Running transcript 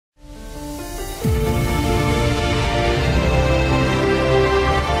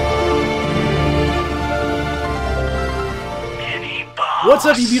What's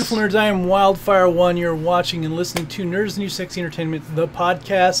up, you beautiful nerds? I am Wildfire1. You're watching and listening to Nerds New Sexy Entertainment, the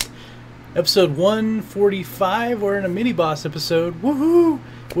podcast, episode 145. We're in a mini-boss episode. Woohoo!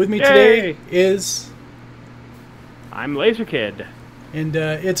 With me today is... I'm LaserKid. And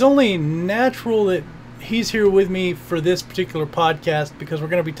it's only natural that he's here with me for this particular podcast because we're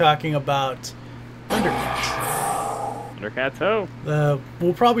going to be talking about Thundercats. Thundercats, ho!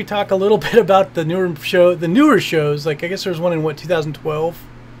 We'll probably talk a little bit about the newer shows. Like, I guess there's one in, what, 2012?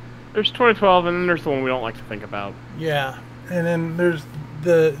 There's 2012, and then there's the one we don't like to think about. Yeah, and then there's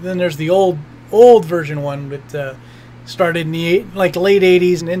the old version one that started in the late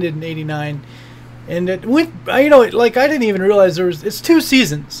 80s and ended in 89. And it went, I didn't even realize it's 2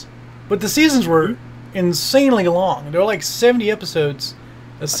 seasons, but the seasons were insanely long. They were like 70 episodes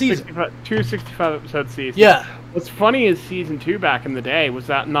a season. 265 episode seasons. Yeah. What's funny is season 2 back in the day was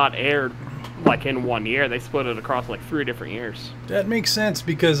that not aired like in 1 year. They split it across like 3 different years. That makes sense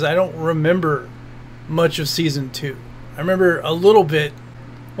because I don't remember much of season 2. I remember a little bit.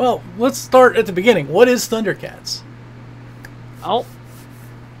 Well, let's start at the beginning. What is Thundercats? Oh.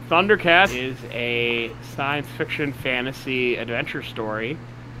 Thundercats is a science fiction fantasy adventure story.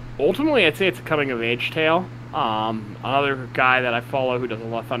 Ultimately, I'd say it's a coming-of-age tale. Another guy that I follow who does a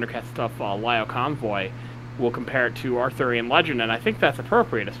lot of Thundercats stuff, Lyle Convoy, will compare it to Arthurian legend, and I think that's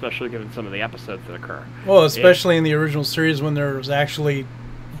appropriate, especially given some of the episodes that occur. Well, especially in the original series when there was actually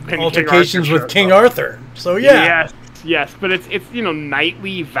altercations with King Arthur. So yeah. Yes, but it's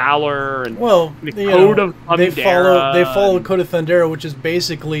knightly valor and the code of Thundera. They follow the code of Thundera, which is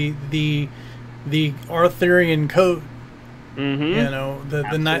basically the Arthurian code. Mm-hmm.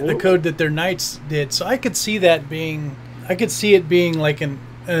 The code that their knights did. So I could see it being like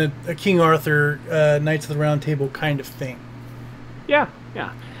a King Arthur Knights of the Round Table kind of thing. Yeah.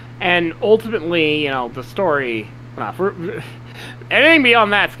 And ultimately, the story. Anything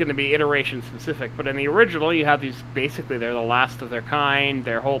beyond that's going to be iteration specific, but in the original, you have these, basically, they're the last of their kind,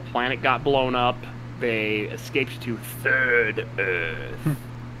 their whole planet got blown up, they escaped to Third Earth.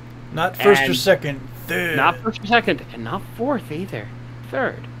 Not first or second, third. Not first or second, and not fourth either,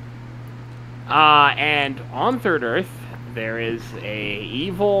 third. And on Third Earth, there is a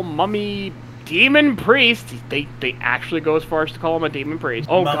evil mummy demon priest. They actually go as far as to call him a demon priest.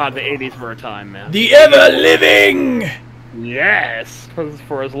 Oh god, the 80s were a time, man. The ever-living! Yes, because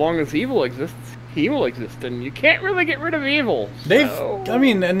for as long as evil exists, he will exist, and you can't really get rid of evil.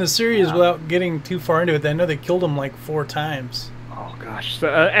 In the series, without getting too far into it, I know they killed him like 4 times. Oh gosh, so,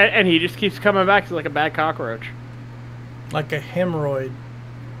 and he just keeps coming back. He's like a bad cockroach, like a hemorrhoid.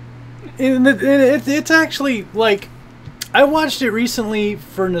 And it's actually like, I watched it recently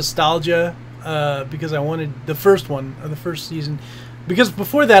for nostalgia, because I wanted the first one of the first season. Because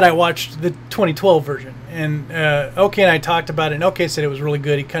before that, I watched the 2012 version, and OK and I talked about it, and OK said it was really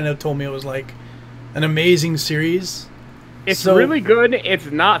good. He kind of told me it was like an amazing series. It's really good. It's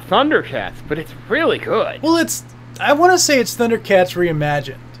not Thundercats, but it's really good. Well, I want to say it's Thundercats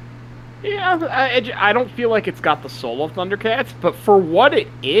reimagined. Yeah, I don't feel like it's got the soul of Thundercats, but for what it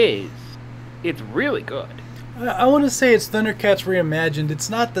is, it's really good. I want to say it's Thundercats reimagined. It's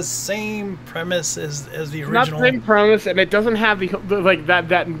not the same premise as the original. Not the same premise, and it doesn't have the like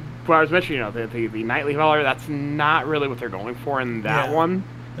that what I was mentioning. The knightly valor. That's not really what they're going for in that one.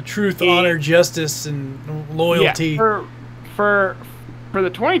 The truth, honor, justice, and loyalty. Yeah, for the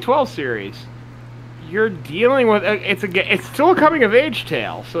 2012 series, you're dealing with it's still a coming of age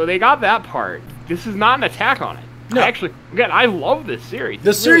tale. So they got that part. This is not an attack on it. No. I love this series.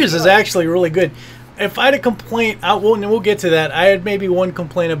 The series is actually really good. If I had a complaint, we'll get to that. I had maybe one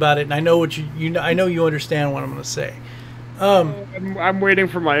complaint about it, and I know what I know you understand what I'm going to say. I'm waiting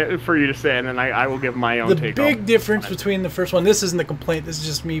for you to say, and then I will give my own take. The big difference between the first one. This isn't a complaint. This is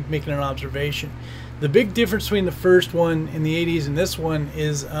just me making an observation. The big difference between the first one in the 80s and this one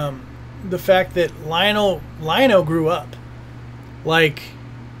is the fact that Lionel grew up. Like,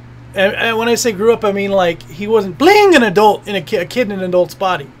 and when I say grew up, I mean like he wasn't bling an adult in a kid in an adult's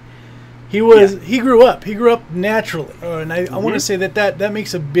body. He grew up. He grew up naturally, and I want to say that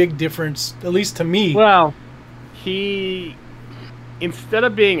makes a big difference, at least to me. Well, instead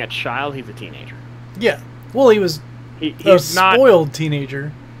of being a child, he's a teenager. Yeah. Well, he's a spoiled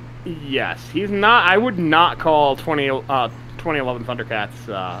teenager. Yes, he's not. I would not call 2011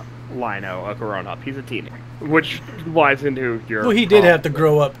 Thundercats Lino a grown-up. He's a teenager, which lies into your. Well, he did have to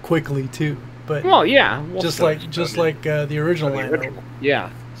grow up quickly too, but. Well, yeah. Just like the original Lino. Yeah.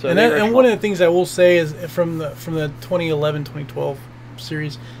 So and one of the things I will say is from the 2011-2012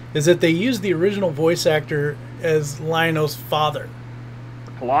 series is that they used the original voice actor as Lionel's father.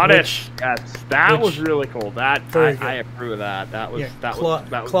 Claudius, that was really cool. That I approve of that. That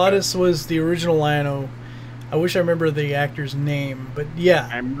was Claudius was the original Lion-O. I wish I remember the actor's name, but yeah.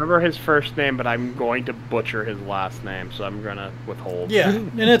 I remember his first name, but I'm going to butcher his last name, so I'm gonna withhold. Yeah,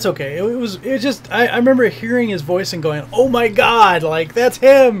 and it's okay. It just I remember hearing his voice and going, "Oh my god, like that's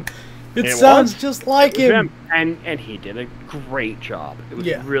him! It sounds just like him." And he did a great job. It was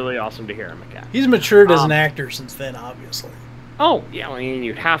really awesome to hear him again. He's matured as an actor since then, obviously. Oh yeah, I mean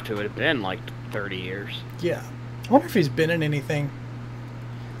you'd have to. It had been like 30 years. Yeah, I wonder if he's been in anything.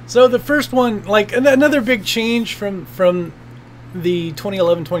 So the first one, like another big change from the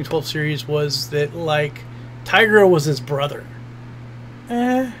 2011-2012 series was that like Tigra was his brother.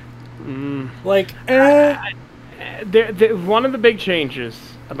 One of the big changes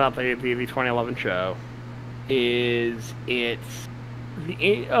about the 2011 show is it's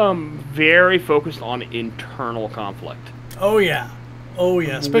very focused on internal conflict. Oh yeah,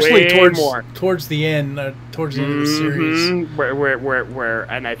 especially towards the end, towards the end of the series. Where,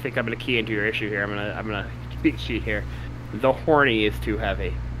 and I think I'm going to key into your issue here. I'm gonna speak sheet here. The horny is too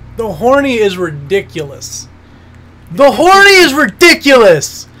heavy. The horny is ridiculous. The horny is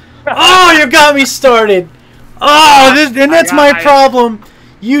ridiculous. Oh, you got me started. Oh, that's my problem.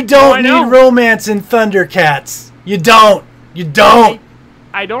 You don't need romance in Thundercats. You don't.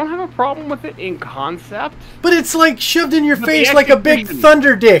 I don't have a problem with it in concept. But it's like shoved in your face like a big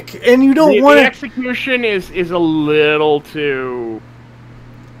thunder dick, and you don't want to... The execution is a little too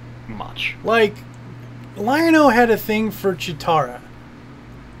much. Like, Lion-O had a thing for Chitara.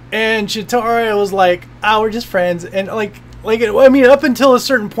 And Chitara was like, we're just friends. And I mean, up until a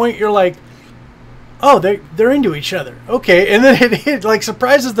certain point, you're like, oh, they're into each other. Okay, and then it like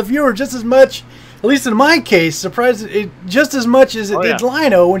surprises the viewer just as much... At least in my case, surprised it just as much as it did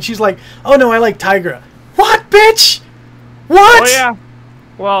Lion-O when she's like, "Oh no, I like Tigra." What, bitch? What? Oh yeah.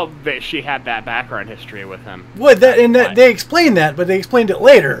 Well, she had that background history with him. What? They explained that, but they explained it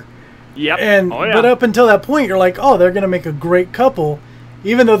later. Yep. And but up until that point, you're like, "Oh, they're gonna make a great couple,"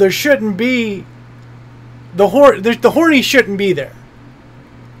 even though there shouldn't be the horny shouldn't be there.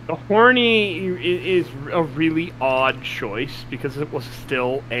 The horny is a really odd choice because it was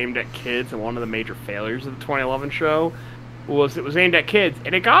still aimed at kids, and one of the major failures of the 2011 show was it was aimed at kids,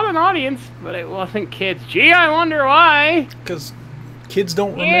 and it got an audience, but it wasn't kids. Gee, I wonder why. Because kids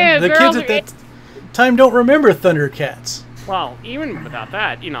don't remember. The kids at that time don't remember Thundercats. Well, even without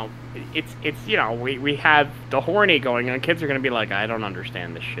that, it's we have the horny going on. Kids are going to be like, I don't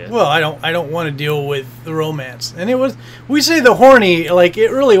understand this shit. Well, I don't want to deal with the romance. And we say the horny, like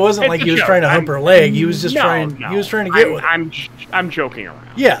it really wasn't like he was trying to hump her leg. He was just he was trying to get with her. I'm joking around.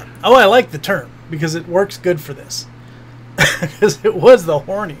 Yeah. Oh, I like the term because it works good for this. Because it was the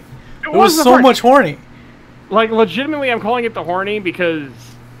horny. It was so much horny. Like legitimately, I'm calling it the horny because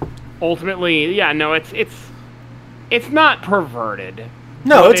ultimately, it's not perverted.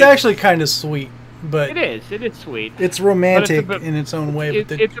 No, it's actually kind of sweet, but it is sweet. It's romantic in its own way.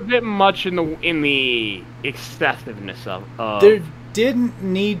 It's a bit much in the excessiveness of. There didn't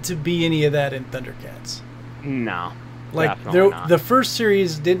need to be any of that in Thundercats. No, like the first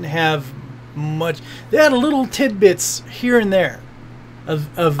series didn't have much. They had little tidbits here and there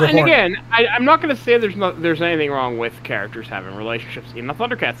of the. And horny. Again, I'm not going to say there's anything wrong with characters having relationships in the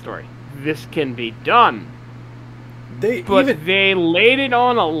Thundercat story. This can be done. They laid it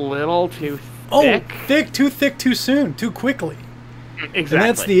on a little too thick. Too thick, too soon, too quickly. Exactly. And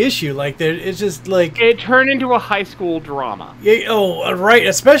that's the issue. Like, it's just like it turned into a high school drama. Yeah. Right.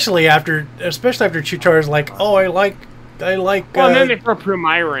 Especially after Chitara's like, oh, I like. Well, and then they throw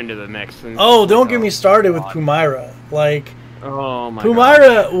Pumira into the mix. And don't get me started with Pumira. Like, oh my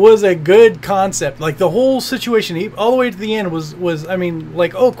Pumira was a good concept. Like the whole situation, all the way to the end was. I mean,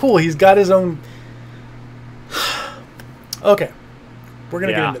 like, oh, cool. He's got his own. Okay, we're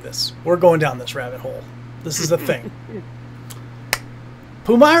going to get into this. We're going down this rabbit hole. This is a thing.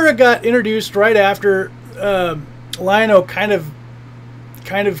 Pumira got introduced right after Lion-O kind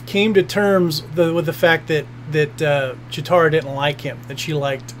of came to terms with the fact that Chitara didn't like him, that she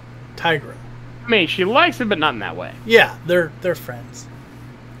liked Tigra. I mean, she likes him, but not in that way. Yeah, they're friends.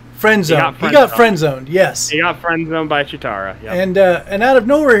 Friend zone. He got friend zoned. Yes. He got friend zoned by Chitara. Yep. And out of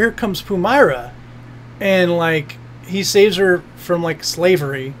nowhere, here comes Pumira, and like. He saves her from like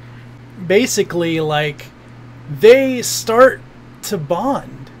slavery. Basically, like they start to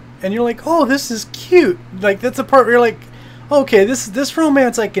bond, and you're like, "Oh, this is cute." Like that's the part where you're like, "Okay, this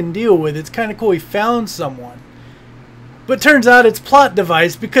romance I can deal with. It's kind of cool. He found someone." But turns out it's plot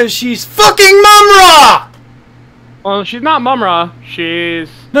device because she's fucking Mumra. Well, she's not Mumra. She's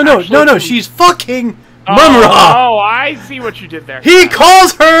no. She's fucking Mum-Ra! Oh, I see what you did there. He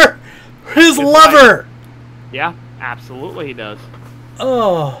calls her his lover! Yeah, absolutely he does.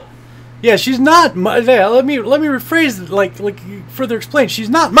 Oh. Yeah, she's not... Yeah, let me rephrase it, like further explain. She's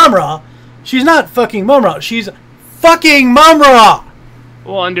not Mum-Ra. She's not fucking Mum-Ra. She's fucking Mum-Ra!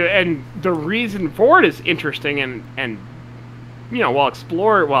 Well, and the reason for it is interesting, and you know, we'll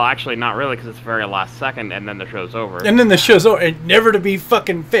explore. Well, actually, not really, because it's the very last second, and then the show's over. And then the show's over, and never to be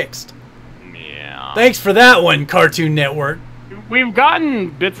fucking fixed. Yeah. Thanks for that one, Cartoon Network. We've gotten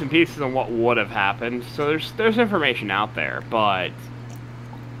bits and pieces on what would have happened, so there's information out there, but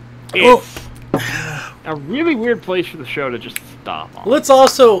it's a really weird place for the show to just stop on. Let's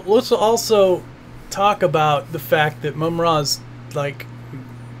also talk about the fact that Mum-Ra's like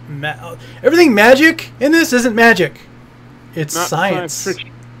everything magic in this isn't magic. It's Not science.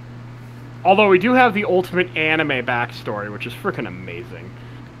 fiction. Although we do have the ultimate anime backstory, which is freaking amazing.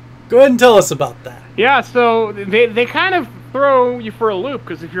 Go ahead and tell us about that. Yeah, so they kind of throw you for a loop,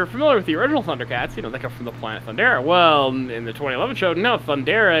 because if you're familiar with the original Thundercats, you know, they come from the planet Thundera. Well, in the 2011 show, no,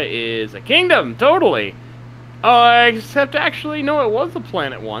 Thundera is a kingdom, totally. Except actually, no, it was a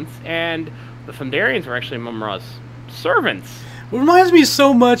planet once, and the Thunderians were actually Mum-Ra's servants. It reminds me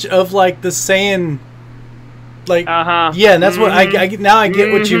so much of like the Saiyan, like yeah, and that's what I now I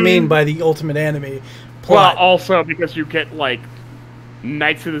get what you mean by the ultimate anime plot. Well, also because you get like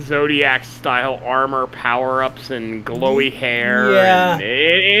Knights of the Zodiac style armor, power-ups, and glowy hair. Yeah, and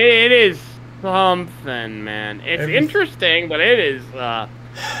it is something, man. It's interesting, but it is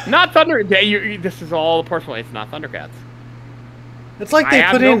not Thunder. This is all the personal. It's not Thundercats. It's like they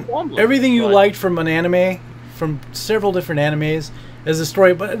put in everything you liked from an anime, from several different animes, as a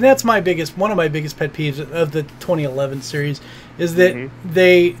story. But that's one of my biggest pet peeves of the 2011 series, is that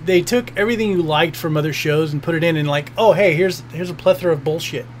they took everything you liked from other shows and put it in, and like, oh hey, here's a plethora of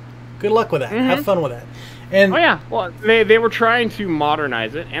bullshit. Good luck with that. Have fun with that. And oh yeah, well they were trying to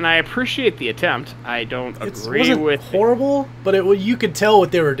modernize it, and I appreciate the attempt. I don't agree with it. Horrible, but you could tell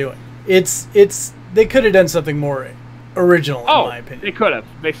what they were doing. It's they could have done something more original, in my opinion. They could have.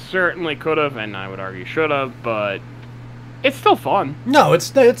 They certainly could have, and I would argue should have, but it's still fun. No,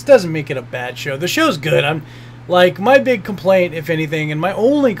 it doesn't make it a bad show. The show's good. I'm like, my big complaint, if anything, and my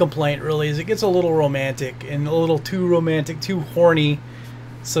only complaint really, is it gets a little romantic, and a little too romantic, too horny,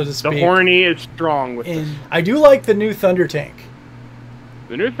 so to speak. The horny is strong with this. I do like the new Thunder Tank.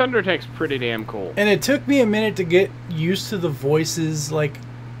 The new Thunder Tank's pretty damn cool. And it took me a minute to get used to the voices. Like,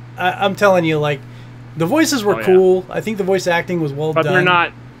 I'm telling you, like, the voices were cool. I think the voice acting was well done.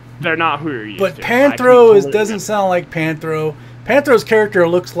 But they're not who you're used to. But Panthro doesn't sound like Panthro. Panthro's character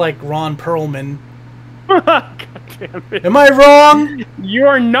looks like Ron Perlman. God damn it. Am I wrong?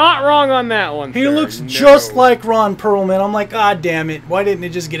 You're not wrong on that one, He looks just like Ron Perlman. I'm like, God damn it. Why didn't they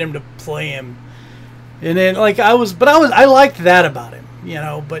just get him to play him? And then, like, I liked that about him, you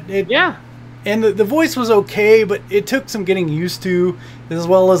know, but yeah. And the voice was okay, but it took some getting used to, as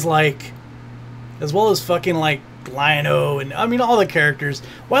well as fucking like Lion-O, and I mean all the characters.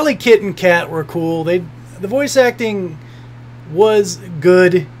 Wily Kit and Cat were cool. The voice acting was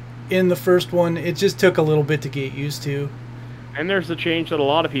good in the first one. It just took a little bit to get used to. And there's a change that a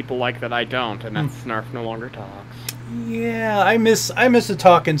lot of people like that I don't, and that's Snarf no longer talks. Yeah, I miss the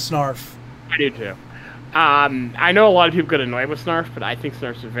talking Snarf. I do too. I know a lot of people get annoyed with Snarf, but I think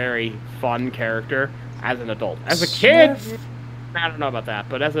Snarf's a very fun character as an adult. As a kid, I don't know about that,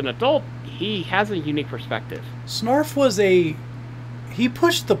 but as an adult, he has a unique perspective. Snarf he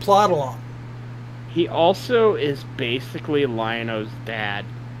pushed the plot along. He also is basically Lion-O's dad.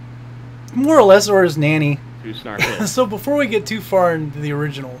 More or less, or his nanny. Who Snarf is. So before we get too far into the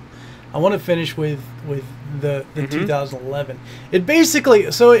original, I want to finish with the 2011. It basically,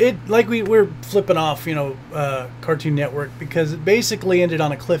 like we're flipping off, you know, Cartoon Network, because it basically ended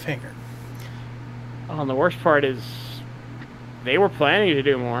on a cliffhanger. Oh, and the worst part is they were planning to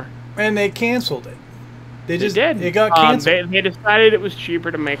do more. And they canceled it. They did. It got canceled. They decided it was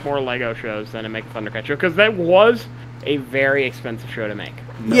cheaper to make more Lego shows than to make a Thundercats show, because that was a very expensive show to make.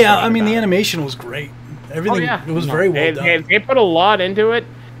 Yeah, I mean, the animation was great. Everything, it was very well done. They put a lot into it,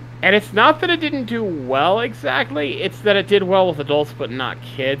 and it's not that it didn't do well exactly, it's that it did well with adults but not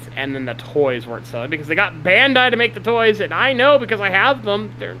kids, and then the toys weren't selling, because they got Bandai to make the toys, and I know because I have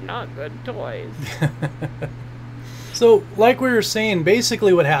them, they're not good toys. So, like we were saying,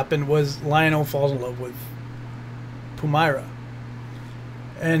 basically what happened was Lion-O falls in love with Pumaira.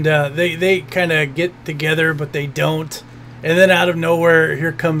 And they kind of get together, but they don't. And then out of nowhere,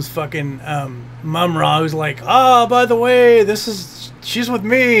 here comes fucking Mum-Ra, who's like, "Oh, by the way, she's with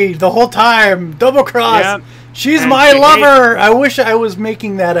me the whole time. Double cross. Yeah. She's my lover." I wish I was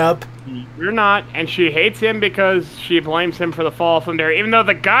making that up. You're not. And she hates him because she blames him for the fall of Thundera, even though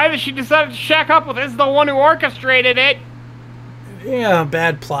the guy that she decided to shack up with is the one who orchestrated it. Yeah,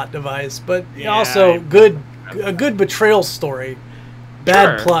 bad plot device, but also a good betrayal story.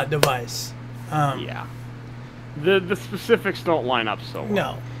 Bad plot device. Yeah. The specifics don't line up so well.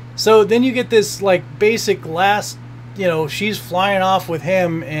 No. So then you get this like basic last, she's flying off with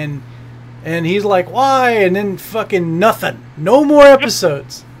him and he's like, why? And then fucking nothing. No more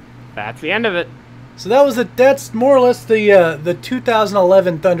episodes. That's the end of it. So that's more or less the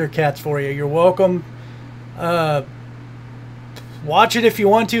 2011 Thundercats for you. You're welcome. Watch it if you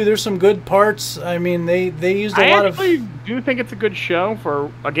want to. There's some good parts. I mean, they used a lot of... I actually do think it's a good show for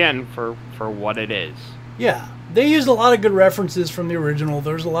what it is. Yeah. They used a lot of good references from the original.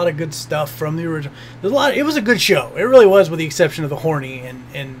 There's a lot of good stuff from the original. It was a good show. It really was, with the exception of the horny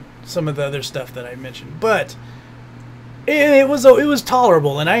and some of the other stuff that I mentioned. But it was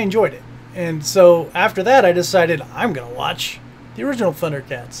tolerable, and I enjoyed it. And so after that, I decided I'm going to watch the original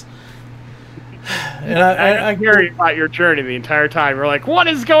Thundercats. And I hear about your journey the entire time. You're like, what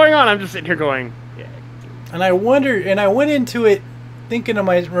is going on? I'm just sitting here going, yeah. And I went into it thinking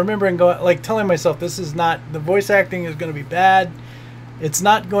remembering telling myself, this is not, the voice acting is going to be bad. It's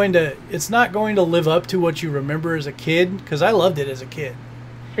not going to live up to what you remember as a kid, because I loved it as a kid.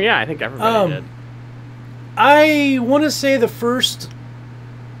 Yeah, I think everybody did. I want to say the first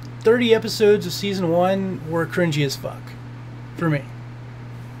 30 episodes of season 1 were cringy as fuck for me.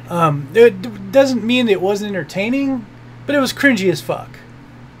 It doesn't mean it wasn't entertaining, but it was cringy as fuck.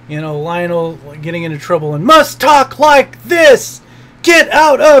 Lionel getting into trouble and must talk like this. Get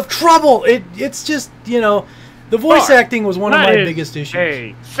out of trouble. It's just, the voice acting was one of my biggest issues.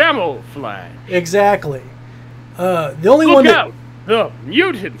 A camouflage. Exactly. The only one that... out. The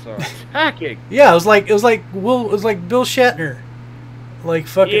mutants are attacking. Yeah, it was like Bill Shatner. Like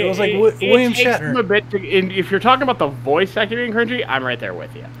fucking, it was like William Shatner. A bit if you're talking about the voice acting being cringy, I'm right there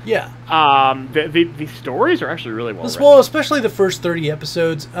with you. Yeah. The stories are actually really well written. Well, especially the first 30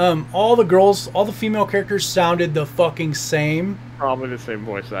 episodes. All the female characters sounded the fucking same. Probably the same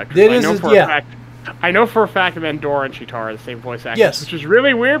voice actors. I know for a fact that Mandora and Chitara are the same voice actors. Yes. Which is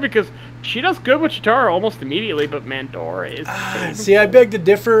really weird because she does good with Chitara almost immediately, but Mandora is... See, I beg to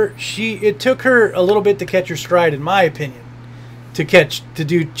differ. It took her a little bit to catch her stride, in my opinion. To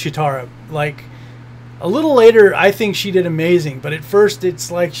do Chitara. Like, a little later, I think she did amazing, but at first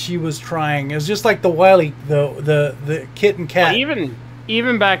it's like she was trying. It was just like the Wily, the kit and cat. Well,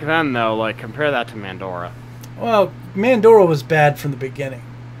 even back then, though, like, compare that to Mandora. Well, Mandora was bad from the beginning.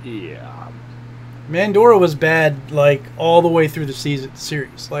 Yeah. Mandora was bad, like, all the way through the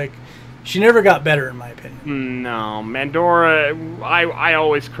series. Like, she never got better, in my opinion. No, Mandora, I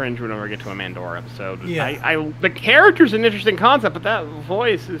always cringe whenever I get to a Mandora episode. Yeah. The character's an interesting concept, but that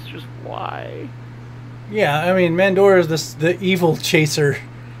voice is just why. Yeah, I mean, Mandora is the evil chaser.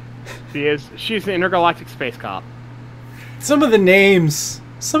 She is. She's an intergalactic space cop. Some of the names.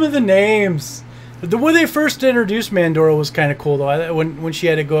 The way they first introduced Mandora was kind of cool, though. When she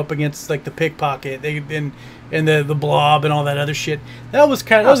had to go up against like the pickpocket, and the blob and all that other shit. That was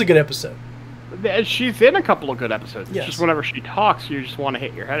a good episode. She's in a couple of good episodes. Yes. It's just whenever she talks, you just want to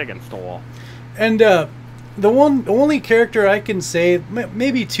hit your head against the wall. And the only character I can say,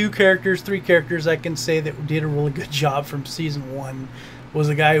 maybe 3 characters I can say that did a really good job from season 1 was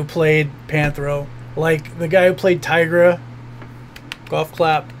the guy who played Panthro. Like the guy who played Tigra. Golf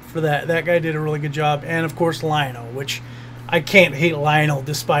clap for that. That guy did a really good job. And of course Lionel, which I can't hate Lionel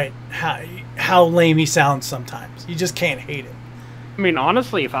despite how lame he sounds sometimes. You just can't hate it. I mean,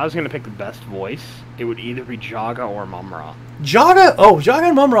 honestly, if I was going to pick the best voice, it would either be Jaga or Mumra. Jaga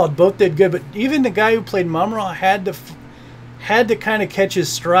and Mumra both did good, but even the guy who played Mumra had to kind of catch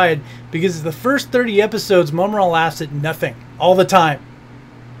his stride, because the first 30 episodes, Mumra laughs at nothing all the time.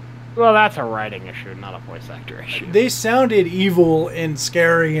 Well, that's a writing issue, not a voice actor issue. They sounded evil and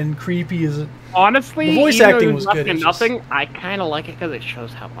scary and creepy. Honestly, the voice acting was good. Nothing. I kind of like it because it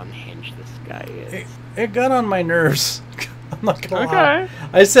shows how unhinged this guy is. It got on my nerves. I'm not gonna lie.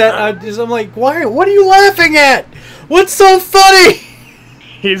 I'm like, why? What are you laughing at? What's so funny?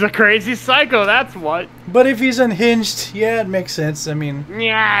 He's a crazy psycho. That's what. But if he's unhinged, yeah, it makes sense. I mean,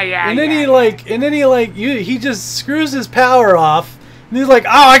 yeah. And then he just screws his power off. And he's like, oh,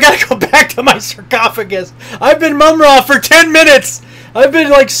 I gotta go back to my sarcophagus. I've been Mumra for 10 minutes. I've been,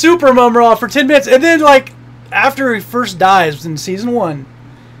 like, super Mumra for 10 minutes. And then, like, after he first dies in season 1.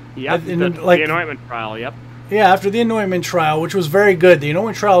 Yep, the anointment trial, yep. Yeah, after the anointment trial, which was very good. The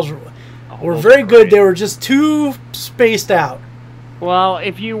anointment trials were very good. They were just too spaced out. Well,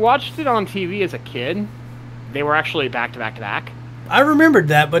 if you watched it on TV as a kid, they were actually back to back to back. I remembered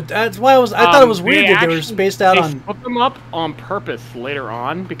that, but that's why I thought it was weird that they were spaced out on. They put them up on purpose later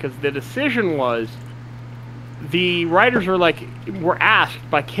on because the decision was the writers were asked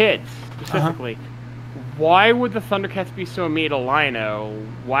by kids specifically, why would the Thundercats be so mean to Lino?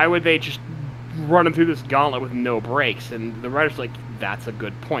 Why would they just run him through this gauntlet with no breaks? And the writers were like, that's a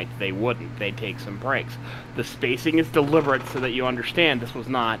good point. They wouldn't. They'd take some breaks. The spacing is deliberate so that you understand this was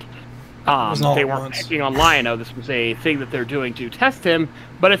not. They weren't picking on Lino. This was a thing that they're doing to test him,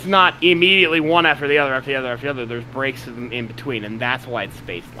 but it's not immediately one after the other, after the other, after the other. There's breaks in between, and that's why it's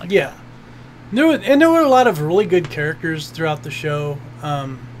spaced like that. Yeah. There were a lot of really good characters throughout the show.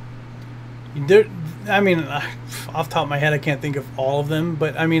 I mean, off the top of my head, I can't think of all of them,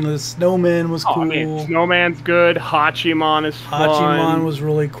 but I mean, the Snowman was cool. I mean, Snowman's good. Hachiman is fun. Hachiman was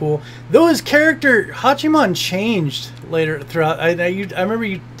really cool. Though his character, Hachiman, changed later throughout. I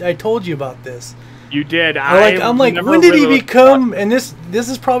remember I told you about this. You did. I'm like, when did he become? And this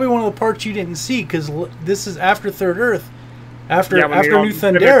is probably one of the parts you didn't see because this is after Third Earth. After New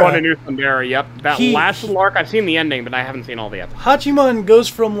Thundera. New Thundera, yep. That last little arc, I've seen the ending, but I haven't seen all the episodes. Hachiman goes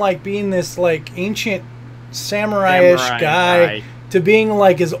from being this ancient samurai-ish guy to being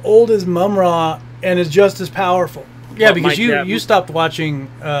as old as Mumra and is just as powerful. Yeah, because you stopped watching.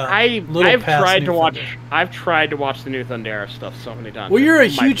 I've tried to watch the New Thundera stuff so many times. Well, you're a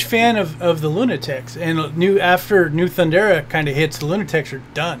huge fan of the Lunatics, and after New Thundera kind of hits, the Lunatics are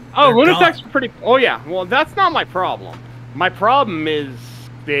done. Oh, Lunatics are pretty. Oh yeah, well that's not my problem. My problem is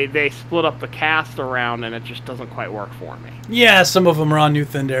they split up the cast around, and it just doesn't quite work for me. Yeah, some of them are on New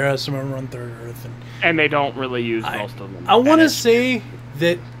Thundera, some of them are on Third Earth, and they don't really use most of them. I want to say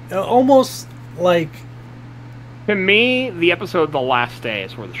that almost to me, the episode "The Last Day"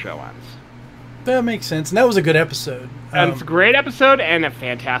 is where the show ends. That makes sense, and that was a good episode. And it's a great episode and a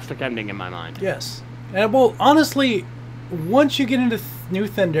fantastic ending in my mind. Yes, and well, honestly, once you get into New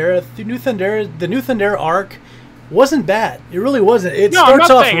Thundera, the New Thundera arc wasn't bad. It really wasn't. It starts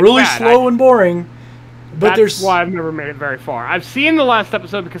off really slow and boring, but that's why I've never made it very far. I've seen the last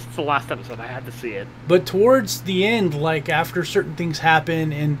episode because it's the last episode. I had to see it. But towards the end, after certain things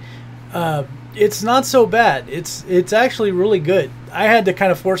happen, and it's not so bad. It's actually really good. I had to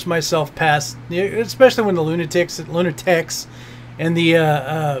kind of force myself past, especially when the Lunatics and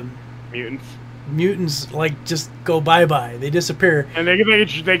the mutants just go bye-bye. They disappear. And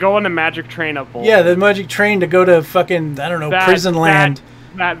they go on the magic train up. Yeah, the magic train to go to fucking, I don't know, prison land.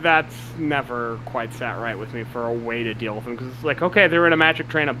 That's never quite sat right with me for a way to deal with them, because it's okay, they're in a magic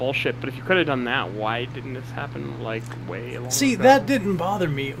train of bullshit, but if you could have done that, why didn't this happen way long See, ago? That didn't bother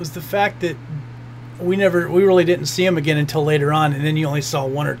me. It was the fact that we really didn't see them again until later on, and then you only saw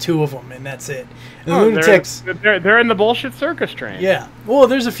one or two of them, and that's it. And the Lunatics, they're in the bullshit circus train. Yeah. Well,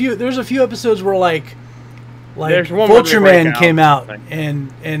 there's a few episodes where Vulture Man came out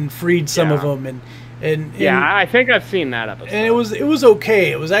and freed some of them, and I think I've seen that episode. And it was okay.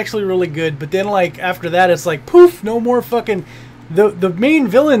 It was actually really good. But then after that, it's poof, no more fucking. The main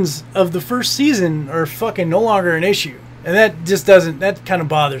villains of the first season are fucking no longer an issue. And that just doesn't. That kind of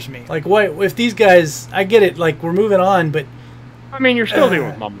bothers me. What if these guys? I get it. We're moving on, but I mean, you're still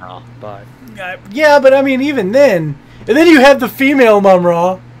doing Mumra, but yeah, but I mean, even then, and then you have the female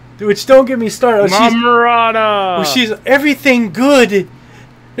Mumra, which don't get me started. Mumrana. She's everything good,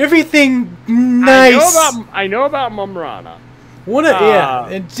 everything nice. I know about Mumrana.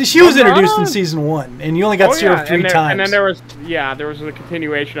 And she was introduced in season 1, and you only got to see her 3 times. And then there was a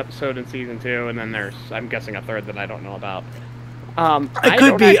continuation episode in season 2, and then there's, I'm guessing, a third that I don't know about. I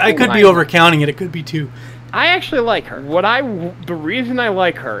could be overcounting it. It could be 2. I actually like her. The reason I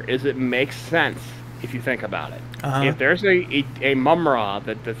like her is it makes sense if you think about it. If there's a Mumra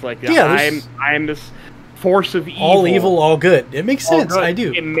that's I am this force of evil, all evil, all good. It makes sense. I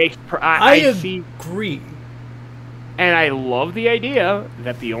do. It makes. I agree. And I love the idea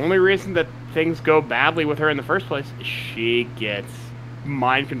that the only reason that things go badly with her in the first place is she gets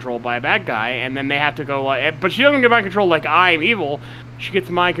mind controlled by a bad guy, and then they have to go but she doesn't get mind controlled I'm evil. She gets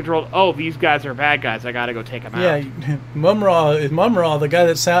mind controlled. Oh, these guys are bad guys. I gotta go take them out. Yeah, Mumra, the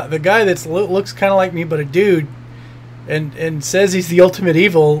guy that looks kind of like me, but a dude, and says he's the ultimate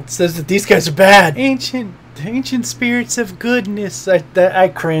evil. Says that these guys are bad. Ancient spirits of goodness. I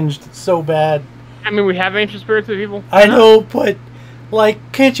cringed so bad. I mean, we have ancient spirits of evil. I know, but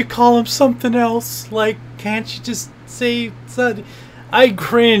can't you call them something else? Can't you just say something? I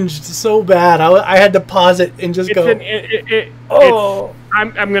cringed so bad. I had to pause it and just go.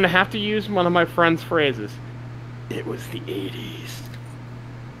 I'm gonna have to use one of my friend's phrases. It was the 80s.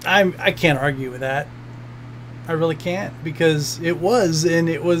 I can't argue with that. I really can't, because it was a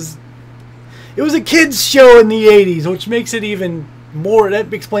kids show in the 80s, which makes it even more.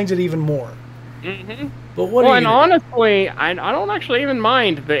 That explains it even more. Mm-hmm. But what? Well, and honestly, I don't actually even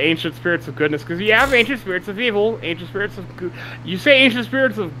mind the ancient spirits of goodness, because you have ancient spirits of evil, ancient spirits of good. You say ancient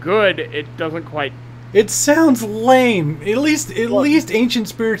spirits of good, it doesn't quite. It sounds lame. At least ancient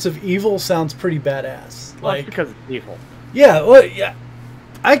spirits of evil sounds pretty badass. Well, Like, because it's evil. yeah, well, yeah,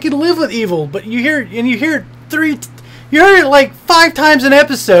 I could live with evil, but you hear it like 5 times an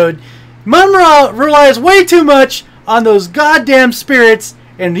episode. Munra relies way too much on those goddamn spirits,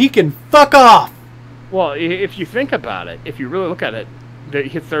 and he can fuck off. Well, if you think about it, if you really look at it,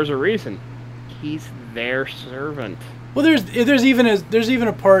 there's a reason. He's their servant. Well, there's even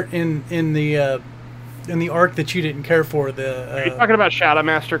a part in the arc that you didn't care for. Are you talking about Shadow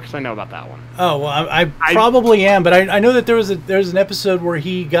Master? Because I know about that one. Oh well, I probably am, but I know that there's an episode where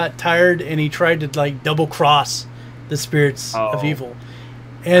he got tired and he tried to like double cross the spirits of evil.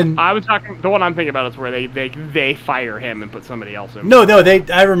 And I was talking. The one I'm thinking about is where they fire him and put somebody else in. No,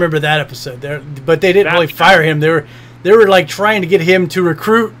 I remember that episode there, but they didn't really fire him. They were like trying to get him to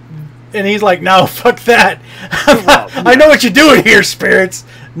recruit, and he's like, "No, fuck that. I know what you're doing here, spirits.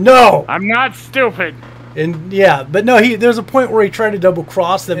 No, I'm not stupid." And yeah, but no, there's a point where he tried to double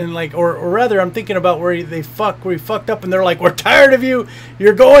cross them, and like, or rather, I'm thinking about where he fucked up, and they're like, "We're tired of you.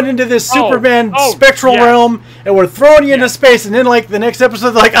 You're going into this Superman spectral realm, and we're throwing you into space." And then like the next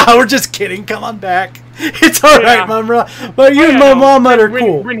episode, they're like, "Oh, we're just kidding. Come on back. It's all right, Mama. But you and my mom are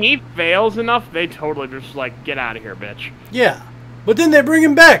cool." When he fails enough, they totally just like, "Get out of here, bitch." Yeah. But then they bring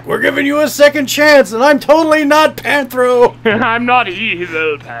him back. "We're giving you a second chance, and I'm totally not Panthro." I'm not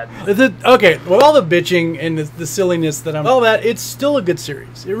evil, Panthro. Okay, with all the bitching and the silliness all that, it's still a good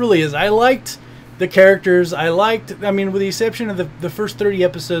series. It really is. I liked the characters. I mean, with the exception of the first 30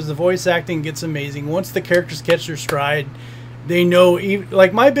 episodes, the voice acting gets amazing. Once the characters catch their stride, they know.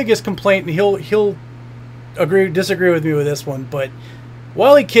 Like, my biggest complaint, and he'll disagree with me with this one, but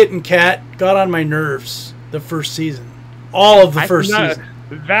Wily Kit and Cat got on my nerves the first season. All of the first season.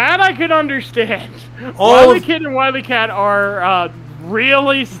 That I could understand. Wily Kid and Wily Cat are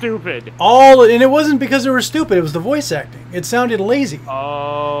really stupid. And it wasn't because they were stupid. It was the voice acting. It sounded lazy.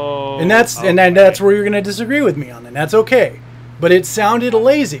 Oh. And that's where you're going to disagree with me on, and that's okay. But it sounded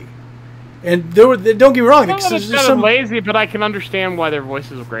lazy. And don't get me wrong. It sounded lazy, but I can understand why their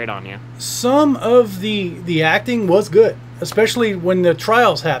voices are great on you. Some of the acting was good, especially when the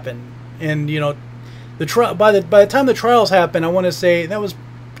trials happened, and you know. By the time the trials happened, I want to say that was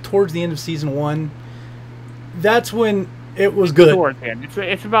towards the end of season 1. That's when it was good. Towards the end.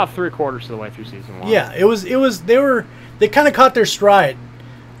 It's about 3/4 of the way through season 1. Yeah, it was. They kind of caught their stride.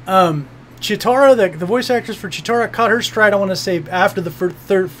 Chitara, the voice actress for Chitara, caught her stride. I want to say after the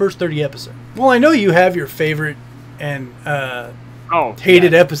first 30 episodes. Well, I know you have your favorite and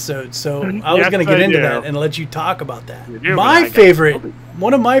hated episodes, so I was going to get into that and let you talk about that. My favorite.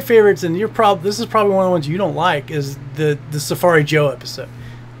 One of my favorites, and this is probably one of the ones you don't like, is the Safari Joe episode.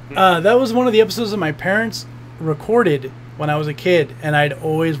 That was one of the episodes that my parents recorded when I was a kid, and I'd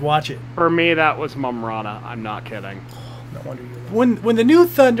always watch it. For me, that was Mumrana. I'm not kidding. Oh, no wonder you. When the new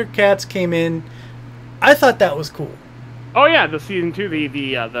Thundercats came in, I thought that was cool. Oh yeah, the season 2, the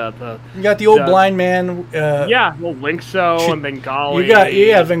you got the old blind man. Well, Linkso and Bengali. You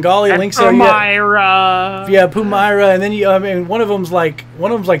got Bengali, and Linkso, Pumaira. Yeah, Pumaira, and then one of them's like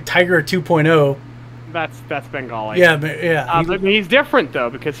Tiger 2.0. That's Bengali. Yeah. But he's different though,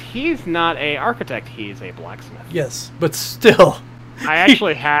 because he's not a architect; he's a blacksmith. Yes, but still. I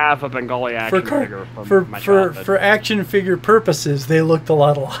actually have a Bengali action figure from my childhood. For action figure purposes, they looked a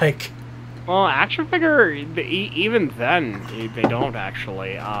lot alike. Well, action figure, even then, they don't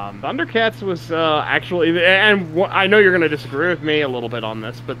actually. Thundercats was actually, and I know you're going to disagree with me a little bit on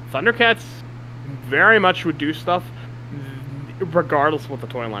this, but Thundercats very much would do stuff regardless of what the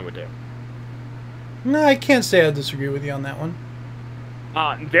toy line would do. No, I can't say I disagree with you on that one.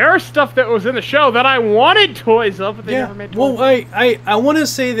 There's stuff that was in the show that I wanted toys of, but they never made toys. Well, I want to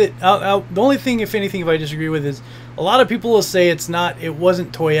say that the only thing, if anything, if I disagree with is a lot of people will say it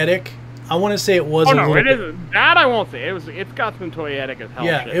wasn't toyetic. I want to say it was. Oh no, it isn't. That I won't say. It's got some toyetic as hell.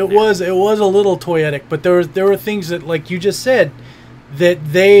 Yeah, it was a little toyetic, but there were things that, like you just said,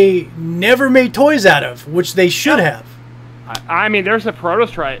 that they never made toys out of, which they should have. I mean, there's a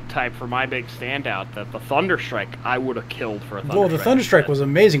prototype for my big standout, that the Thunderstrike I would have killed for a Thunderstrike. Well, the Thunderstrike was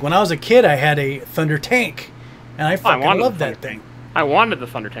amazing. When I was a kid, I had a Thunder Tank, and I fucking loved that thing. I wanted the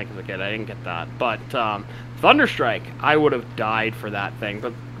Thunder Tank as a kid. I didn't get that, but Thunderstrike, I would have died for that thing.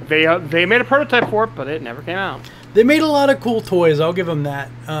 But they made a prototype for it, but it never came out. They made a lot of cool toys. I'll give them that.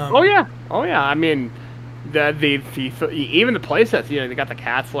 Oh yeah. I mean, Even the playsets, they got the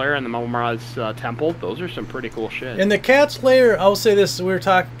Cat's Lair and the Momura's Temple. Those are some pretty cool shit. And the Cat's Lair, I'll say this: we were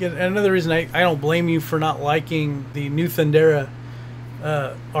talking. Another reason I don't blame you for not liking the new Thundera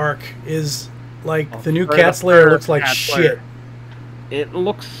arc is like the new Cat's Lair looks like shit. It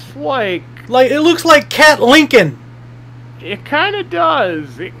looks like it looks like Cat Lincoln. It kind of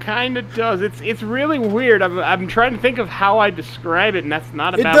does. It's really weird. I'm trying to think of how I describe it, and that's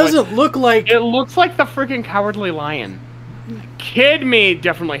not a bad way. It doesn't look like... It looks like the freaking Cowardly Lion. Kid me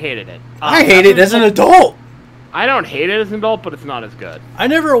definitely hated it. I hate it as an adult. I don't hate it as an adult, but it's not as good. I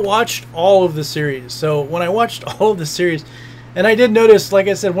never watched all of the series, so when I watched all of the series, and I did notice, like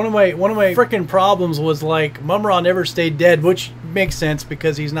I said, one of my freaking problems was like Mumra never stayed dead, which makes sense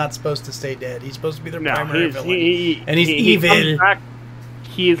because he's not supposed to stay dead. He's supposed to be their primary villain, and he's evil.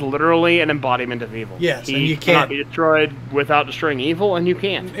 He is literally an embodiment of evil. Yes, and you cannot be destroyed without destroying evil, and you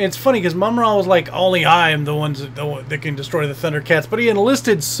can't. It's funny because Mumra was like, only I am the one that can destroy the Thundercats, but he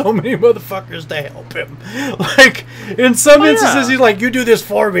enlisted so many motherfuckers to help him. Like in some instances, he's like, "You do this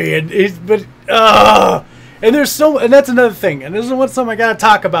for me," and and that's another thing, and this is something I gotta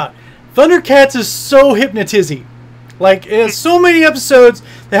talk about. Thundercats is so hypnotizing. Like, it has so many episodes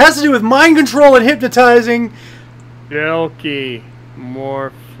that has to do with mind control and hypnotizing. Silky,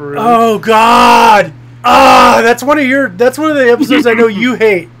 more fruit. Oh God! That's one of the episodes I know you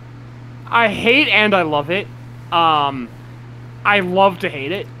hate. I hate and I love it. I love to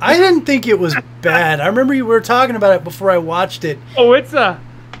hate it. I didn't think it was bad. I remember you were talking about it before I watched it. Oh,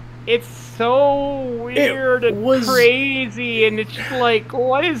 it's so weird and crazy, and it's just like,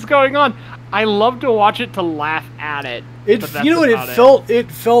 what is going on? I love to watch it to laugh at it. You know what? It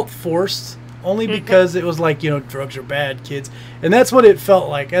felt forced only because it was like, drugs are bad, kids, and that's what it felt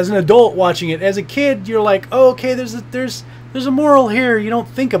like as an adult watching it. As a kid, you're like, oh, okay, there's a moral here. You don't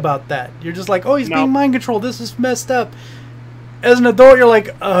think about that. You're just like, oh, he's being mind controlled. This is messed up. As an adult, you're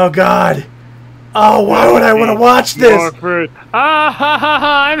like, oh God. Oh, why would I want to watch this?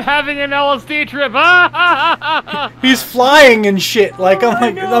 I'm having an LSD trip. He's flying and shit. Like,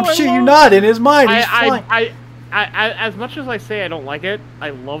 I'm shit you not. In his mind, he's flying. As much as I say I don't like it,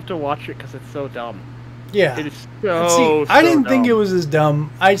 I love to watch it because it's so dumb. Yeah. It is so I didn't think it was as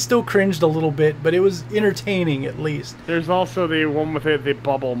dumb. I still cringed a little bit, but it was entertaining at least. There's also the one with the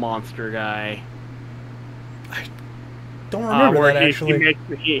bubble monster guy. Don't remember that actually.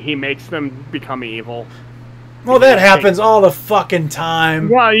 He makes them become evil. Well, that happens all the fucking time.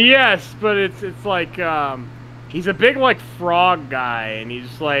 Well, yes, but it's like he's a big like frog guy, and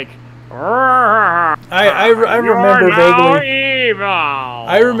he's like. I remember vaguely. Evil.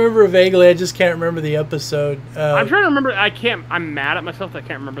 I remember vaguely. I just can't remember the episode. I'm trying to remember. I'm mad at myself that I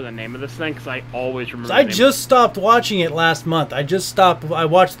can't remember the name of this thing because I always remember. I just stopped watching it last month. I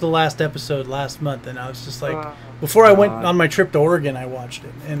watched the last episode last month, and I was just like, before I went on my trip to Oregon, I watched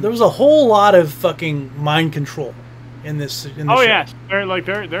it, and there was a whole lot of fucking mind control in this. Oh yes,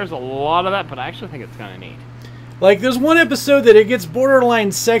 there's a lot of that, but I actually think it's kind of neat. Like, there's one episode that it gets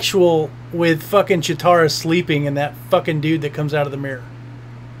borderline sexual with fucking Chitara sleeping and that fucking dude that comes out of the mirror.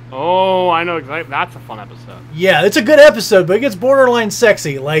 Oh, I know exactly. That's a fun episode. Yeah, it's a good episode, but it gets borderline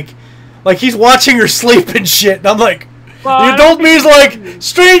sexy. Like he's watching her sleep and shit. And I'm like, the adult me's like,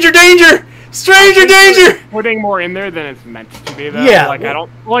 stranger danger! Stranger danger! Putting more in there than it's meant to be, though. Yeah. Like, I don't...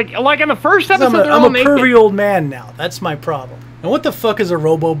 Like in the first episode, I'm a pervy old man now. That's my problem. And what the fuck is a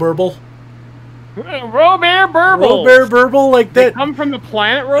Robo-Burble? Robert Burble. Robert Burble, like that. They come from the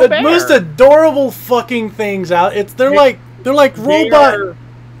planet Robert. The most adorable fucking things out. They're like robot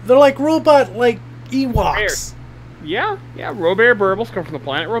Ewoks. Yeah. Robert Burbles come from the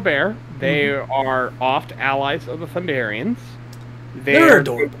planet Robert. They are oft allies of the Thunderians. They're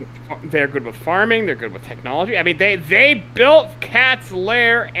adorable. They're good with farming. They're good with technology. I mean, they built Cat's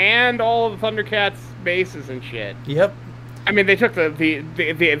Lair and all of the Thundercats bases and shit. Yep. I mean, they took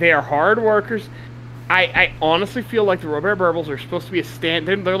they are hard workers. I honestly feel like the Robert Burbles are supposed to be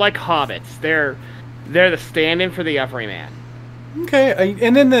they're like hobbits. They're the stand-in for the everyman. Okay,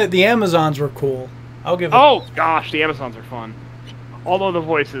 and then the Amazons were cool. I'll give. Oh gosh, the Amazons are fun. Although the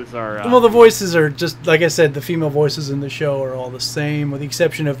voices are. Well, the voices are just like I said. The female voices in the show are all the same, with the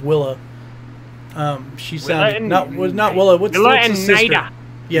exception of Willa. She sounded not Willa. What's the sister? Nida.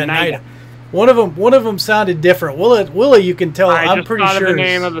 Yeah, Nida. One of them sounded different. Willa, you can tell. I'm pretty sure. The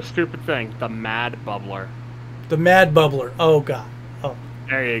name of the stupid thing, the Mad Bubbler. The Mad Bubbler. Oh God. Oh.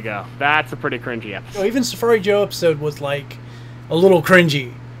 There you go. That's a pretty cringy episode. Oh, even Safari Joe episode was like a little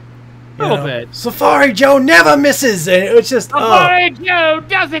cringy. A little bit. Safari Joe never misses, and it was just Safari Joe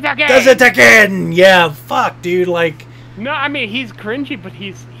does it again. Does it again? Yeah. Fuck, dude. Like. No, I mean he's cringy, but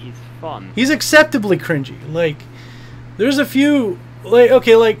he's fun. He's acceptably cringy. Like, there's a few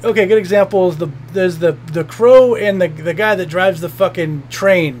good example is there's the crow and the guy that drives the fucking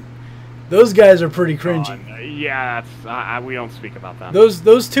train. Those guys are pretty cringy. Yeah, that's we don't speak about that.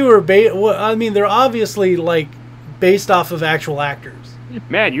 Those two are they're obviously like based off of actual actors.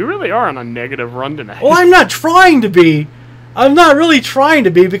 Man, you really are on a negative run tonight. Well, I'm not trying to be. I'm not really trying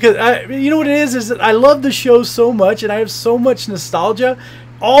to be, because you know what it is that I love the show so much and I have so much nostalgia.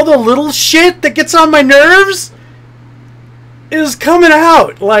 All the little shit that gets on my nerves is coming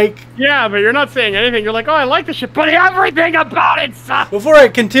out. Like, yeah, but you're not saying anything. You're like, oh, I like the shit, but everything about it sucks. Before I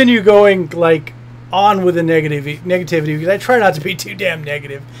continue going like on with the negativity, because I try not to be too damn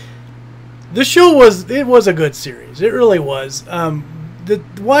negative. The show was a good series. It really was.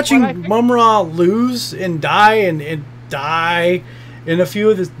 Watching Mum-Ra lose and die and die in a few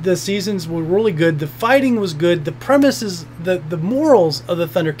of the seasons were really good. The fighting was good. The premises, the morals of the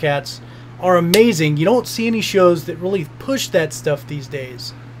Thundercats are amazing. You don't see any shows that really push that stuff these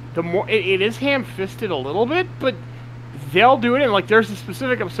days. It is ham-fisted a little bit, but they'll do it. And like, there's a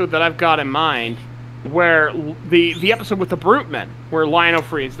specific episode that I've got in mind where the episode with the Brute Men, where Lionel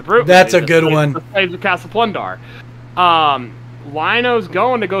frees the Brute Men. That's a good one. Saves the Castle Plundar. Lionel's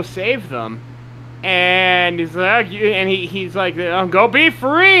going to go save them, and he's like, he's like, go be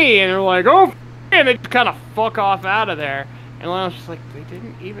free, and they're like, oh, and they kind of fuck off out of there. And Lionel's just like, they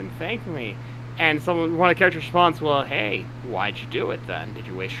didn't even thank me. And one of the characters responds, well, hey, why'd you do it then? Did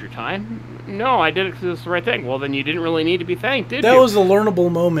you waste your time? No, I did it because it's the right thing. Well, then you didn't really need to be thanked, did you? That was a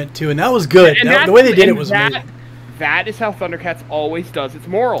learnable moment, too, and that was good. The way they did it was amazing. That is how Thundercats always does its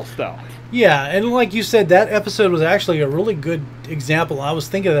morals, though. Yeah, and like you said, that episode was actually a really good example. I was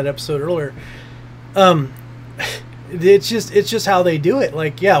thinking of that episode earlier. It's just how they do it.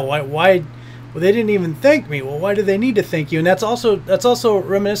 Like, yeah, why? Well, they didn't even thank me. Well, why do they need to thank you? And that's also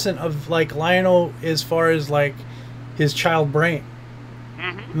reminiscent of like Lionel as far as like his child brain.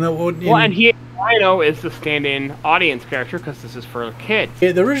 Mm-hmm. Lionel is the stand-in audience character because this is for kids.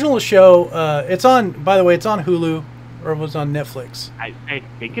 The original show, it's on. By the way, it's on Hulu. Or it was on Netflix. I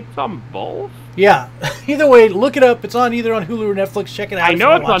think it's on both. Yeah. Either way, look it up. It's on either on Hulu or Netflix. Check it out. I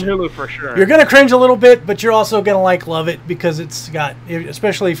know it's on Hulu for sure. You're gonna cringe a little bit, but you're also gonna love it because it's got,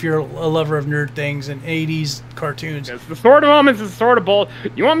 especially if you're a lover of nerd things and 80s cartoons. Yes, the Sword of Omens is the Sword of Bull.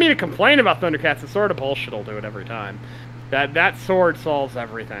 You want me to complain about Thundercats? The Sword of Bullshit will do it every time. That sword solves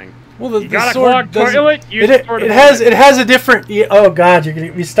everything. Well, you got a clogged toilet. It has a different. Oh God, you're gonna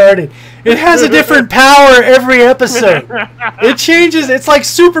get me started. It has a different power every episode. It changes. It's like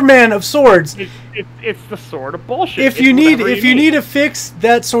Superman of swords. It's the Sword of Bullshit. If you need a fix,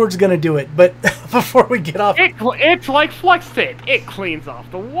 that sword's gonna do it. But before we get off, it's like flex tape. It cleans off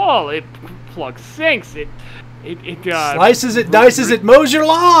the wall. It plugs sinks. It slices it, dices it, mows your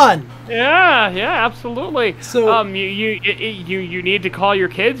lawn. Yeah, absolutely. So you need to call your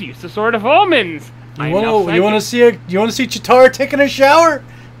kids. Use the Sword of Omens. You want to see Chitara taking a shower?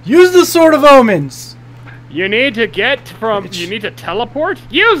 Use the Sword of Omens. You need to you need to teleport.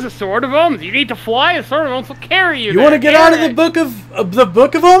 Use the Sword of Omens. You need to fly. The Sword of Omens will carry you. You want to get out of the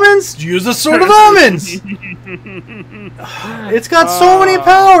book of Omens? Use the Sword of Omens. It's got so many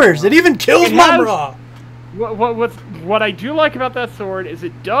powers. It even kills Mum-Ra. What I do like about that sword is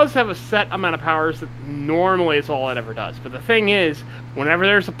it does have a set amount of powers that normally is all it ever does. But the thing is, whenever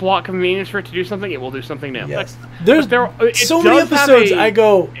there's a plot convenience for it to do something, it will do something new. Yes. There's so many episodes I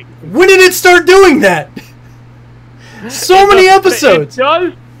go, when did it start doing that? So many episodes. It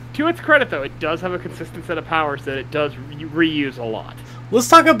does, to its credit though, it does have a consistent set of powers that it does reuse a lot. Let's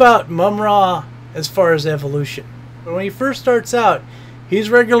talk about Mum-Ra as far as evolution. When he first starts out, he's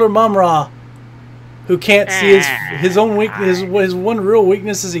regular Mum-Ra, who can't see his own weakness. His one real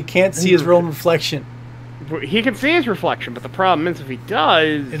weakness is he can't see his own reflection. He can see his reflection, but the problem is if he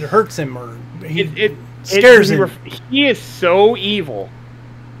does, it hurts him or it scares him. He is so evil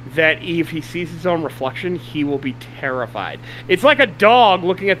that if he sees his own reflection, he will be terrified. It's like a dog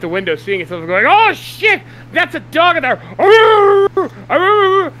looking at the window, seeing itself, and going, "Oh shit, that's a dog in there!"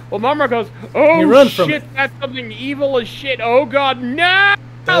 Well, Mum-Ra goes, "Oh shit, that's something evil as shit! Oh god, no!"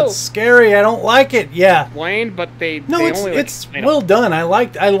 That's scary. I don't like it. Yeah. Explained, but it's well done. I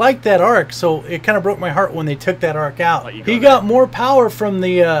liked that arc. So it kind of broke my heart when they took that arc out. He got more power from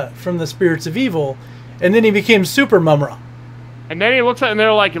the spirits of evil, and then he became Super Mum-Ra. And then he looks at, and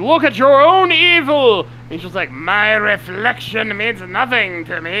they're like, "Look at your own evil." And he's just like, "My reflection means nothing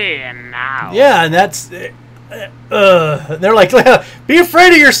to me, and now." Yeah, and that's. They're like, "Be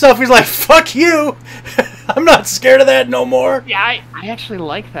afraid of yourself." He's like, "Fuck you." I'm not scared of that no more. Yeah, I actually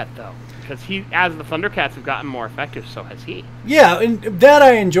like that though, because as the Thundercats have gotten more effective, so has he. Yeah, and that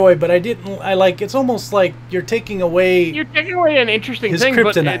I enjoy, but I like. It's almost like you're taking away. You're taking away an interesting his thing,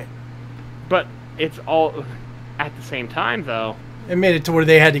 kryptonite. but it's all at the same time though. It made it to where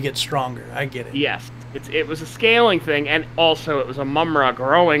they had to get stronger. I get it. Yes, it was a scaling thing, and also it was a Mumra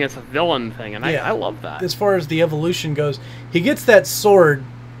growing as a villain thing, and I love that. As far as the evolution goes, he gets that sword.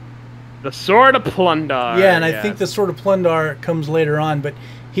 The Sword of Plundar. Yeah, and I think the Sword of Plundar comes later on, but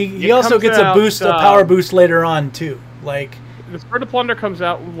he also gets a boost, a power boost later on too. Like the Sword of Plundar comes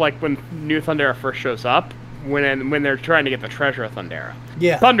out like when New Thundera first shows up, when they're trying to get the treasure of Thundera.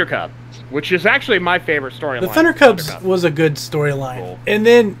 Yeah. Thundercats, which is actually my favorite storyline. The Thundercats was a good storyline, cool. and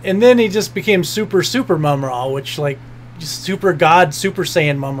then he just became Super Mumra, which like Super God Super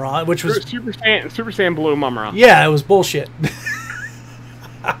Saiyan Mumra, which was Super Saiyan Blue Mumra. Yeah, it was bullshit.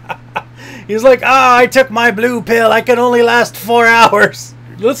 He's like, I took my blue pill. I can only last 4 hours.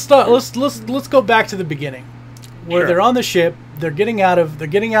 Let's go back to the beginning, where they're on the ship. They're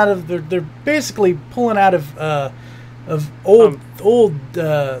they're basically pulling out of old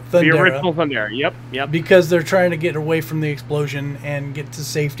Thundera. The original Thundera. Yep. Because they're trying to get away from the explosion and get to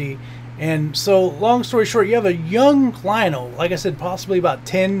safety. And so, long story short, you have a young Lionel, like I said, possibly about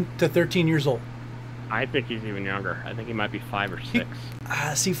 10 to 13 years old. I think he's even younger. I think he might be 5 or 6.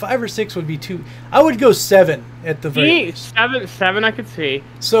 See, 5 or 6 would be too. I would go 7 at the very least. 7 I could see.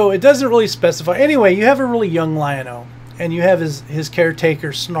 So it doesn't really specify. Anyway, you have a really young Lionel, and you have his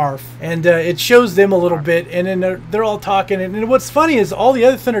caretaker Snarf, and it shows them a little bit, and then they're all talking. And what's funny is all the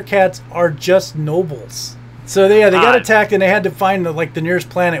other Thundercats are just nobles. So they got attacked, and they had to find the nearest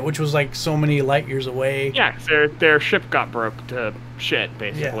planet, which was like so many light years away. Yeah, 'cause their ship got broke to shit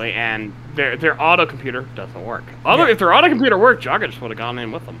basically, and their autocomputer doesn't work. Although if their autocomputer worked, Jaga just would have gone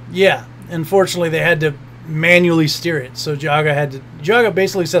in with them. Yeah, unfortunately they had to manually steer it. So Jaga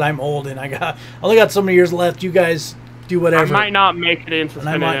basically said, "I'm old, and I only got so many years left. You guys do whatever." I might not make it in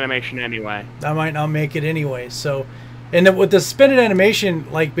suspended animation anyway. I might not make it anyway. So, and then with the suspended animation,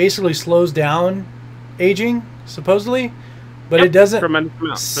 basically slows down aging supposedly, but it doesn't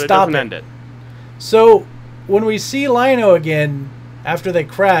stop it. End it. So when we see Lionel again after they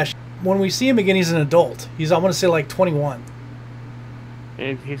crash, when we see him again, he's an adult. He's, I want to say, like 21.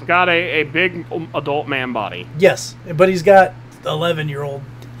 And he's got a big adult man body. Yes, but he's got 11-year-old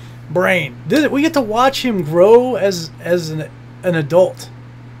brain. We get to watch him grow as an adult.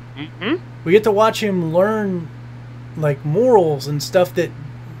 Mm-hmm. We get to watch him learn morals and stuff that,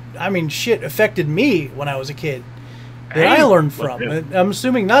 I mean, shit affected me when I was a kid. That I learned from. I'm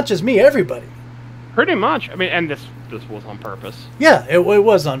assuming not just me, everybody. Pretty much. I mean, and this was on purpose. Yeah, it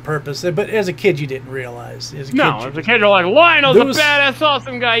was on purpose. But as a kid, you didn't realize. As a kid, you're like, Lionel's a badass,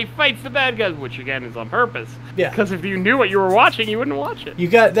 awesome guy. He fights the bad guys, which again is on purpose. Yeah. Because if you knew what you were watching, you wouldn't watch it.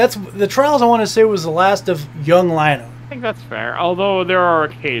 That's the Trials. I want to say was the last of young Lionel. I think that's fair. Although there are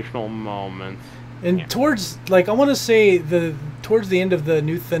occasional moments. And towards I want to say towards the end of the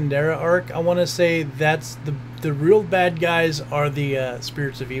New Thundera arc, I want to say that's the real bad guys are the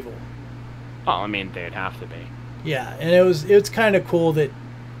spirits of evil. Oh, I mean, they'd have to be. Yeah, and it's kind of cool that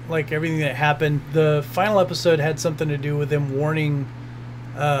everything that happened. The final episode had something to do with them warning.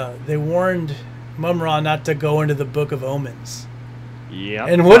 They warned Mumra not to go into the Book of Omens. Yep.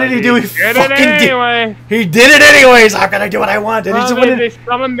 And what did he do? He did it anyway. He did it anyways. How can I do what I want? And they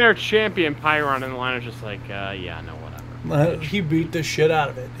summoned their champion Pyron, and Lionel's just like, yeah, no, whatever. He beat the shit out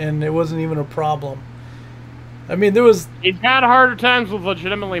of it, and it wasn't even a problem. I mean, he's had harder times with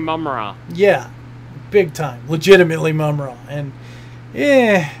legitimately Mumra. Yeah, big time. Legitimately Mumra. And,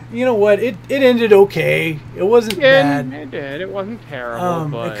 you know what? It ended okay. It wasn't bad. It did. It wasn't terrible.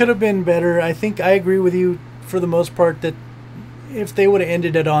 But it could have been better. I think I agree with you for the most part that if they would have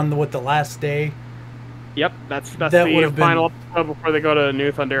ended it on the last day. Yep, that's the final episode before they go to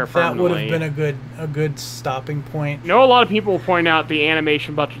New Thundera permanently. That would have been a good stopping point. You know, a lot of people point out the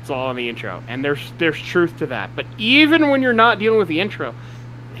animation budget's all on the intro, and there's truth to that. But even when you're not dealing with the intro,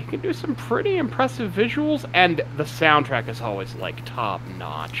 they can do some pretty impressive visuals, and the soundtrack is always top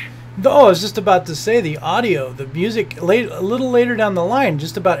notch. Oh, I was just about to say the audio, the music. A little later down the line,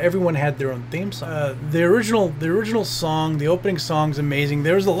 just about everyone had their own theme song. The original song, the opening song's amazing.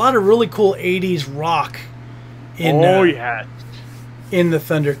 There was a lot of really cool '80s rock in in the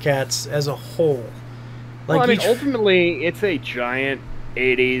Thundercats as a whole. Ultimately, it's a giant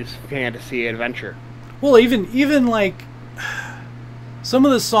 '80s fantasy adventure. Well, even some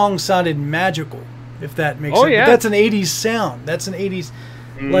of the songs sounded magical, if that makes sense. Yeah. But that's an '80s sound. That's an '80s.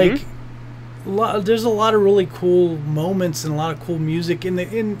 Mm-hmm. There's a lot of really cool moments and a lot of cool music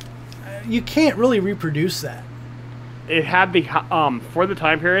in you can't really reproduce that. It had the for the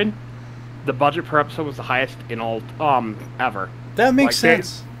time period, the budget per episode was the highest in all ever. That makes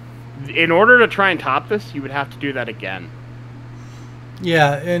sense. In order to try and top this, you would have to do that again.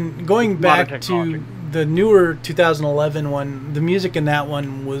 Yeah, and going back to the newer 2011 one, the music in that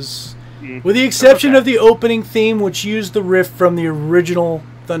one was, with the exception of the opening theme, which used the riff from the original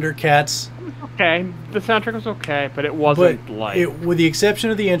Thundercats. Okay, the soundtrack was okay, but it wasn't with the exception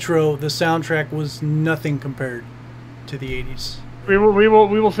of the intro, the soundtrack was nothing compared to the 80s. We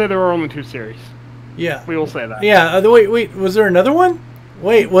will say there were only 2 series. Yeah, we will say that. Yeah. Wait. Was there another one?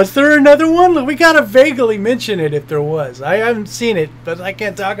 Wait, was there another one? We gotta vaguely mention it if there was. I haven't seen it, but I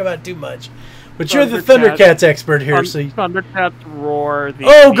can't talk about it too much. But you're the Thundercats expert here, so Thundercats Roar.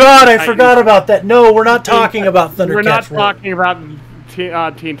 Oh God, I forgot about that. No, we're not talking about Thundercats. We're not Roar. talking about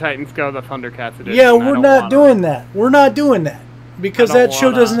Teen Titans Go, the Thundercats edition. Yeah, we're not doing that. We're not doing that because that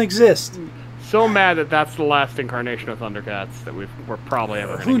show doesn't exist. So mad that that's the last incarnation of Thundercats that we're probably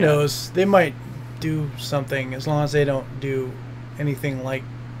ever going to get. Who knows? They might do something as long as they don't do anything like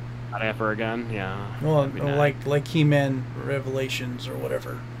not ever again. Yeah. Well, like He-Man Revelations or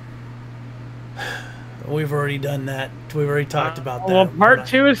whatever. We've already done that. We've already talked about that. Well, part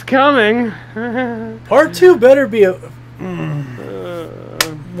 2 is coming. Part 2 better be a.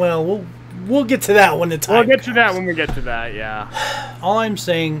 Well, we'll get to that when the time. We'll get to that when we get to that. Yeah. All I'm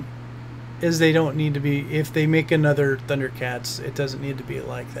saying is they don't need to be. If they make another Thundercats, it doesn't need to be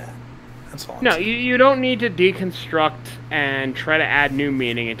like that. That's all. No, you don't need to deconstruct and try to add new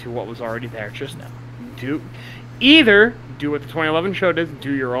meaning into what was already there. Just either do what the 2011 show does,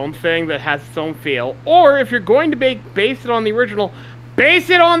 do your own thing that has its own feel, or if you're going to base it on the original, base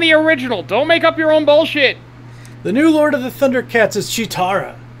it on the original. Don't make up your own bullshit. The new Lord of the Thundercats is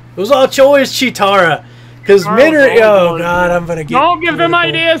Chitara. It was always Chitara. Because men are... Oh, God, I'm going to get Don't give them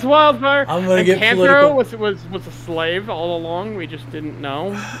ideas, Wildfire! I'm going to get Panthro was a slave all along. We just didn't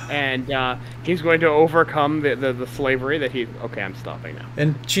know. And he's going to overcome the slavery that he... Okay, I'm stopping now.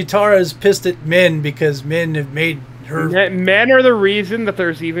 And Chitara is pissed at men because men have made her... Men are the reason that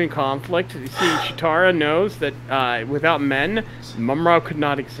there's even conflict. You see, Chitara knows that without men, Mumra could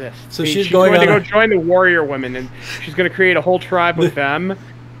not exist. So she's going to go join the warrior women, and she's going to create a whole tribe with them.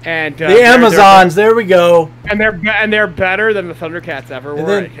 And the Amazons, there we go. And they're better than the Thundercats ever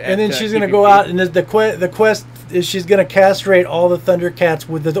were. And then she's going to go out, and the quest is she's going to castrate all the Thundercats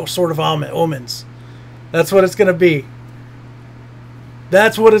with the sort of omens. That's what it's going to be.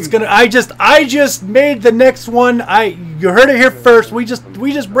 That's what it's going to. I just made the next one. You heard it here first. We just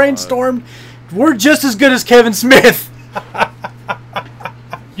brainstormed. We're just as good as Kevin Smith.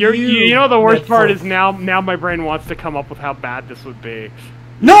 You know the worst part is now my brain wants to come up with how bad this would be.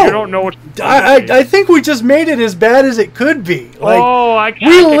 No, you don't know what. I think we just made it as bad as it could be. Like,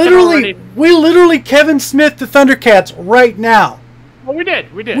 we literally Kevin Smith the Thundercats right now. Well, we did.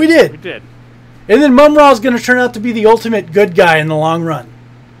 And then Mumra is going to turn out to be the ultimate good guy in the long run.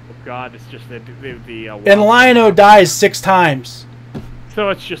 Oh God, it's just the and Lion-O dies 6 times. So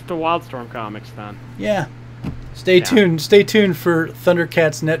it's just the Wildstorm comics then. Yeah. Stay tuned. Stay tuned for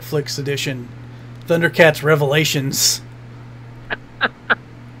Thundercats Netflix edition, Thundercats Revelations.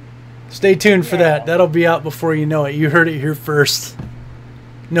 Stay tuned for that. That'll be out before you know it. You heard it here first.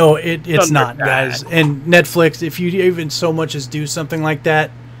 No, it's not, guys. And Netflix, if you even so much as do something like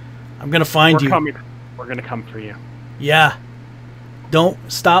that, I'm going to find you. We're going to come for you. Yeah. Don't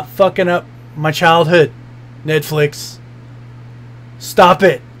stop fucking up my childhood, Netflix. Stop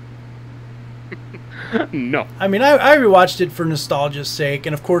it. No. I mean, I rewatched it for nostalgia's sake,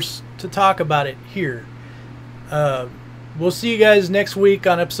 and of course, to talk about it here. We'll see you guys next week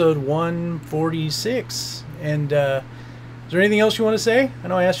on episode 146. And is there anything else you want to say? I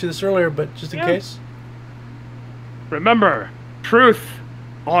know I asked you this earlier, but just in case. Remember, truth,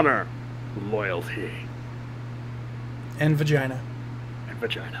 honor, loyalty. And vagina.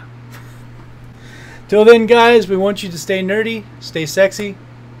 Vagina. Till then, guys, we want you to stay nerdy, stay sexy,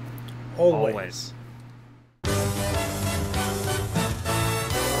 always.